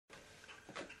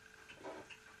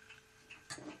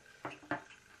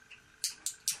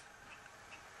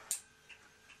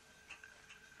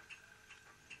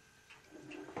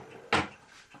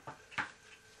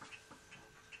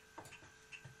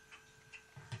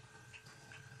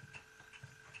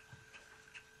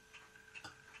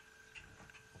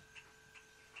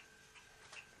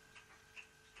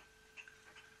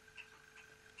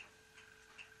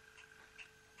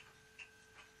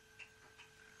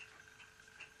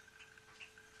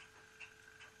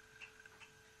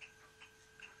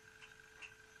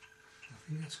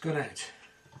think that's gone out.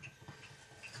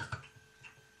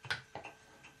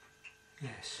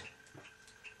 Yes.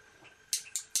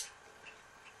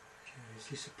 Is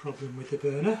this a problem with the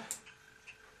burner?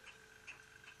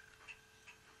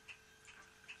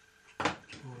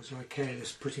 Or was I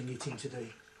careless putting it into the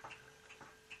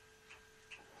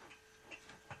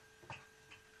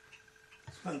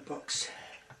smoke box?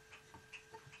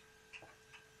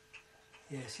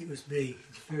 Yes, it was me.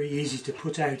 It's very easy to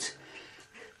put out.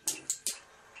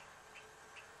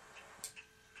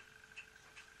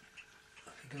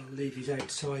 I think I'll leave it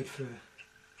outside for a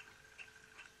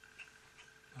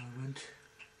moment.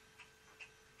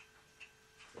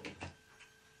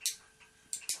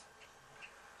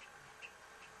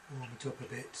 Warm it up a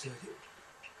bit so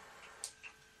it's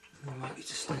more likely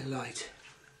to stay alight.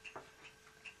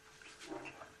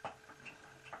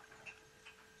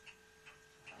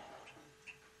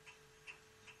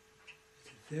 It's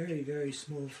a very, very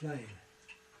small flame.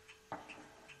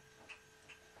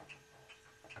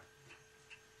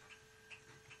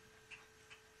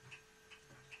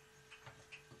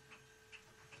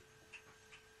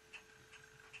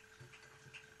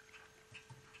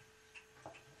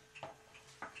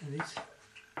 And it's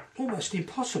almost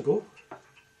impossible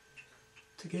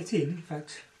to get in. In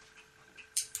fact,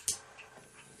 I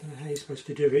don't know how you're supposed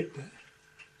to do it, but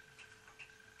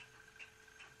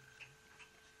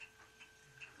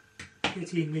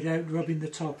get in without rubbing the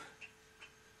top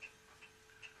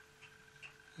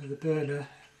of the burner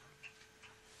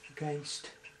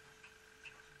against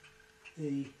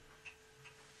the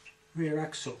rear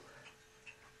axle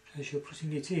as you're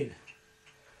putting it in,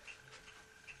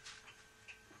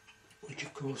 which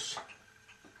of course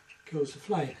kills the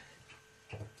flame.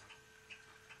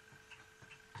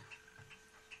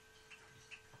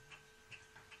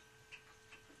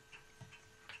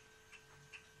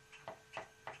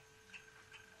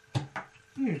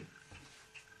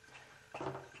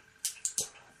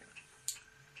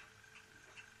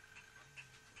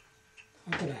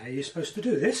 I don't know how you're supposed to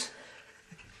do this.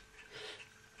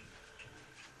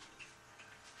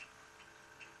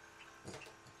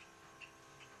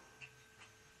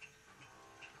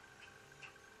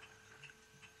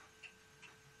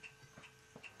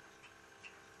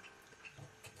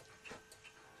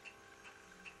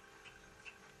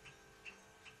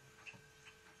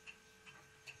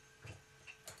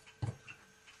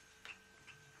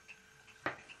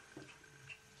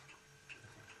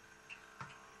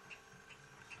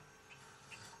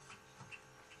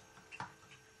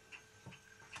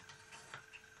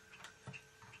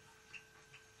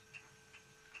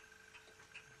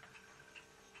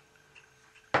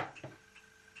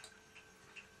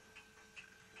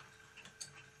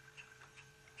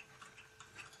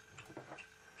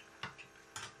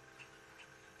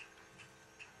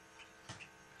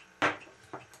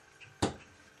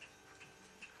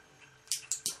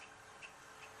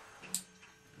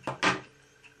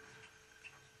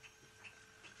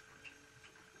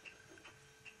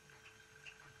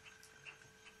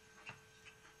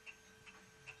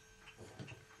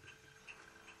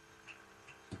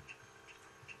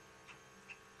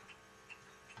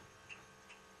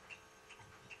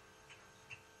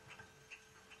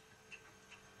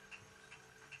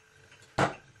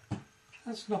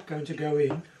 That's not going to go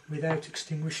in without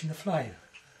extinguishing the flame.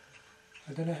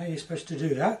 I don't know how you're supposed to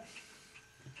do that.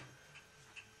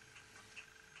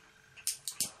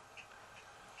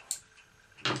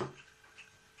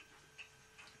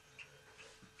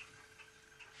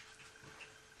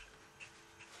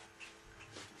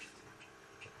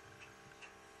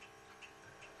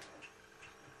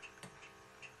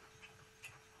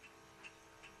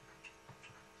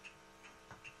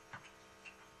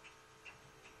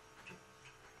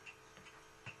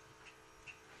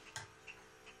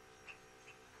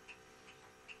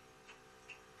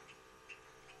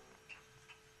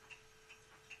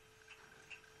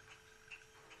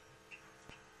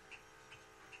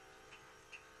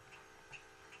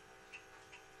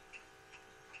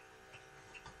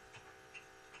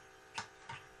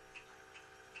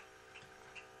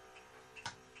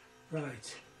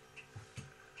 Right,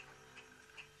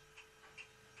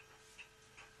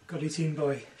 got it in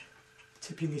by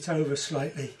tipping it over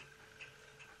slightly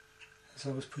as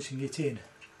I was putting it in.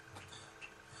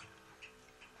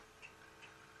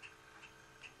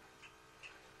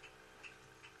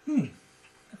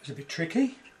 That was a bit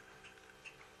tricky,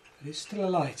 but it's still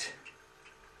alight.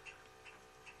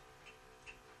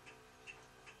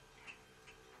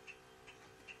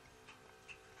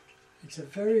 It's a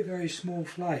very, very small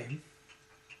flame.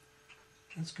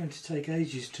 That's going to take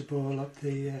ages to boil up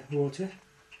the water.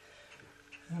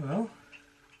 Oh well.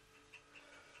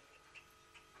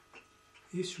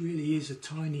 This really is a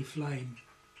tiny flame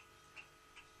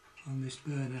on this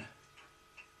burner.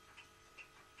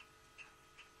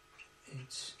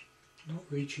 It's not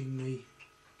reaching the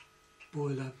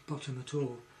boiler bottom at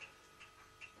all.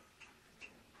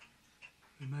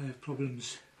 We may have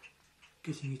problems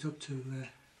getting it up to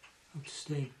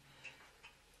steam.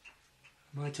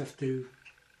 I might have to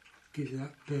give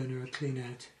that burner a clean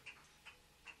out,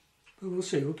 but we'll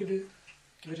see. We'll give it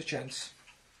a chance.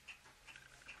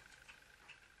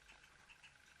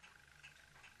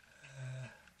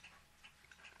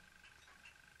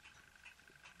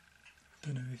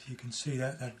 Don't know if you can see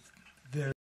that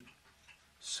very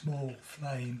small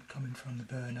flame coming from the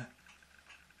burner.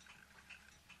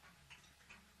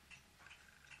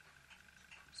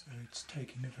 So it's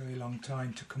taking a very long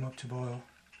time to come up to boil.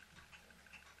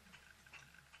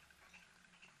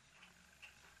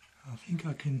 I think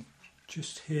I can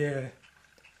just hear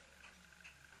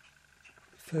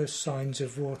first signs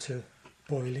of water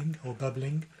boiling or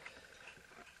bubbling.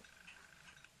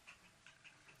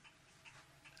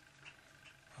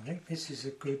 I think this is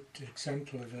a good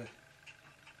example of a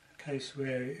case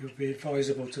where it would be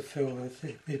advisable to fill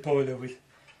the boiler with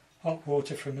hot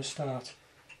water from the start.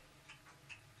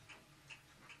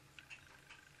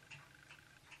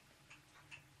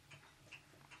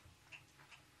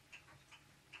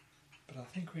 But I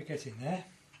think we're getting there.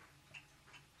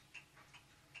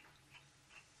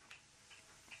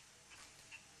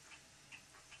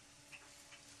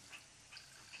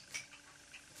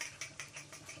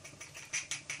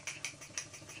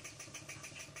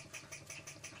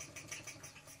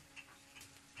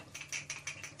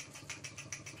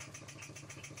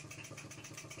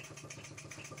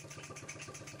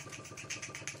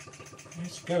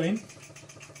 It's going.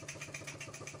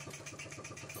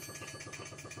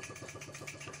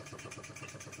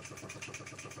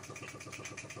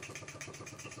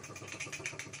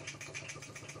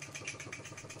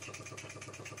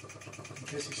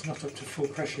 I guess it's not up to full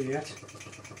pressure yet.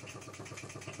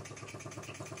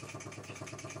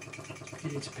 It's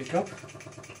beginning to pick up.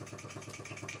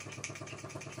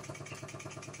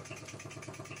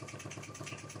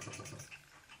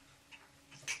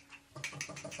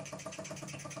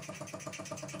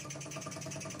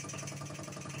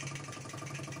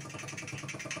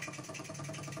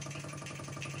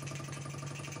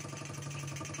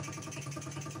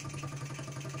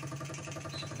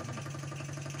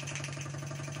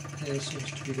 There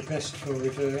seems to be the best for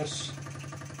reverse.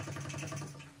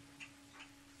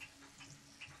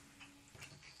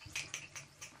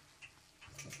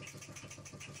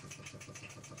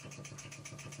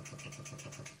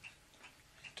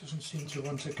 It doesn't seem to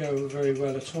want to go very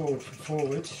well at all for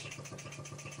forwards.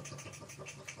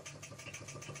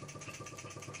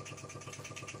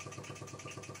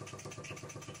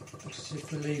 Looks as if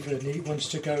the lever wants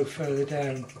to go further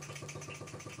down.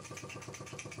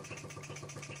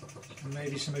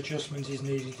 Maybe some adjustment is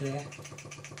needed there.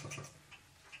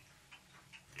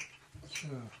 So,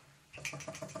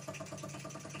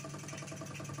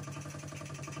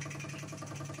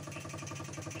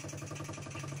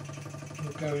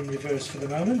 we'll go in reverse for the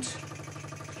moment.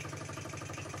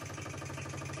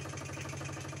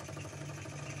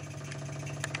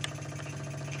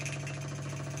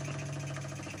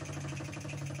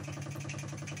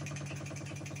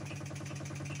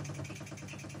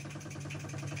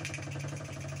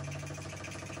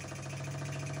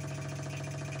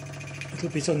 A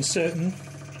little bit uncertain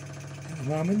at the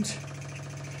moment.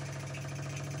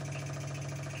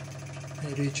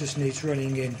 Maybe it just needs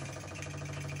running in.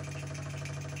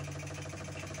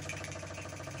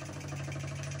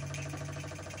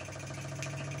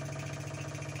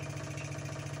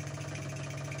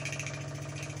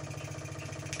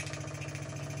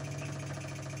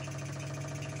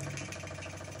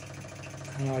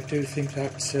 And I do think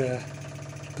that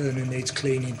burner needs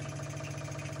cleaning.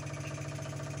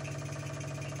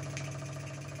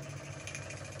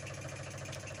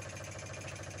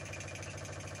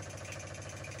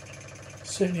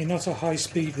 Certainly not a high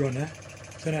speed runner.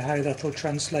 Don't know how that'll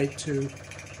translate to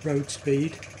road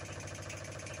speed.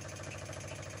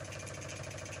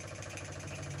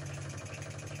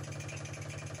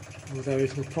 Although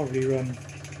it'll probably run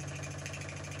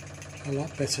a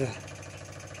lot better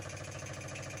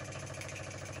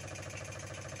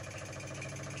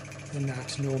than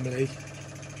that normally.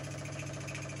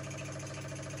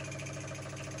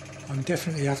 I'm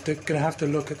definitely going to have to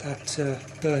look at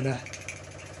that burner.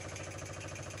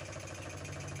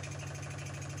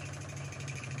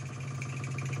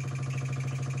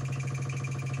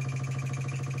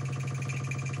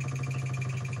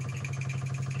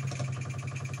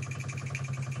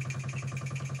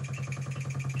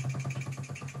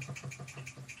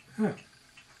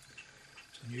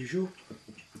 usual.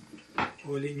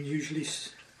 Oiling usually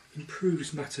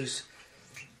improves matters.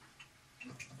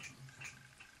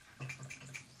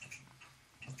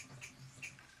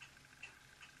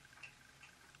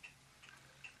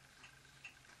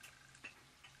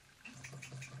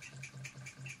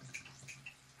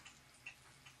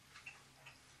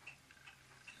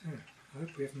 I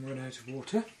hope we haven't run out of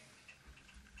water.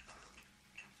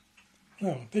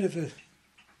 Well, a bit of a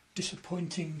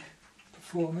disappointing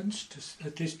performance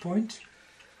at this point.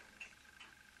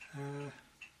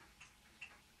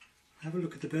 Have a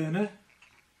look at the burner,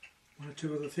 one or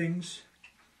two other things.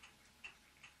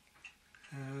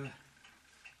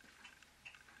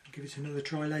 Give it another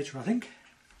try later, I think.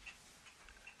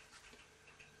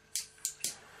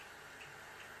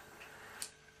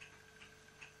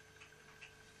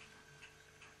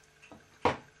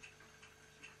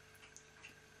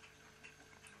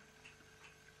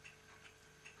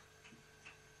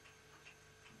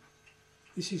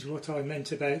 This is what I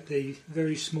meant about the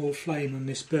very small flame on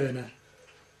this burner.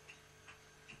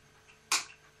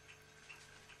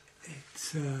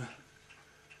 It's,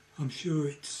 I'm sure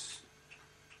it's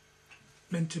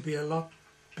meant to be a lot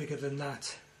bigger than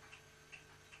that.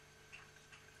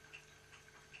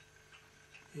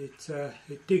 It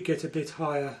did get a bit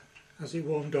higher as it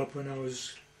warmed up when I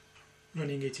was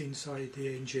running it inside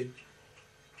the engine,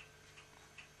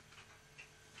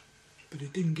 but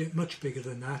it didn't get much bigger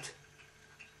than that.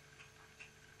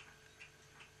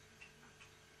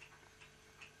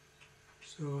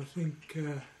 So I think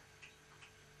it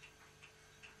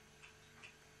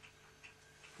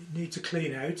needs a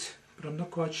clean out, but I'm not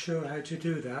quite sure how to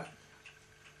do that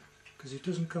because it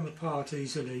doesn't come apart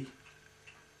easily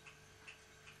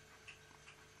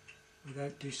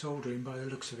without desoldering by the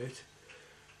looks of it,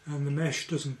 and the mesh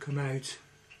doesn't come out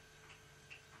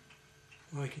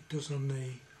like it does on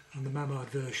the Mamard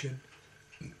version.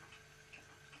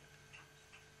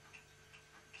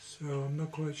 So I'm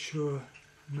not quite sure.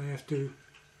 I may have to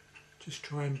just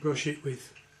try and brush it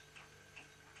with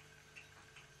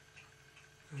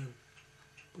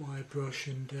a wire brush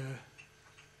and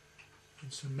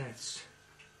some meths.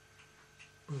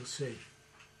 We'll see.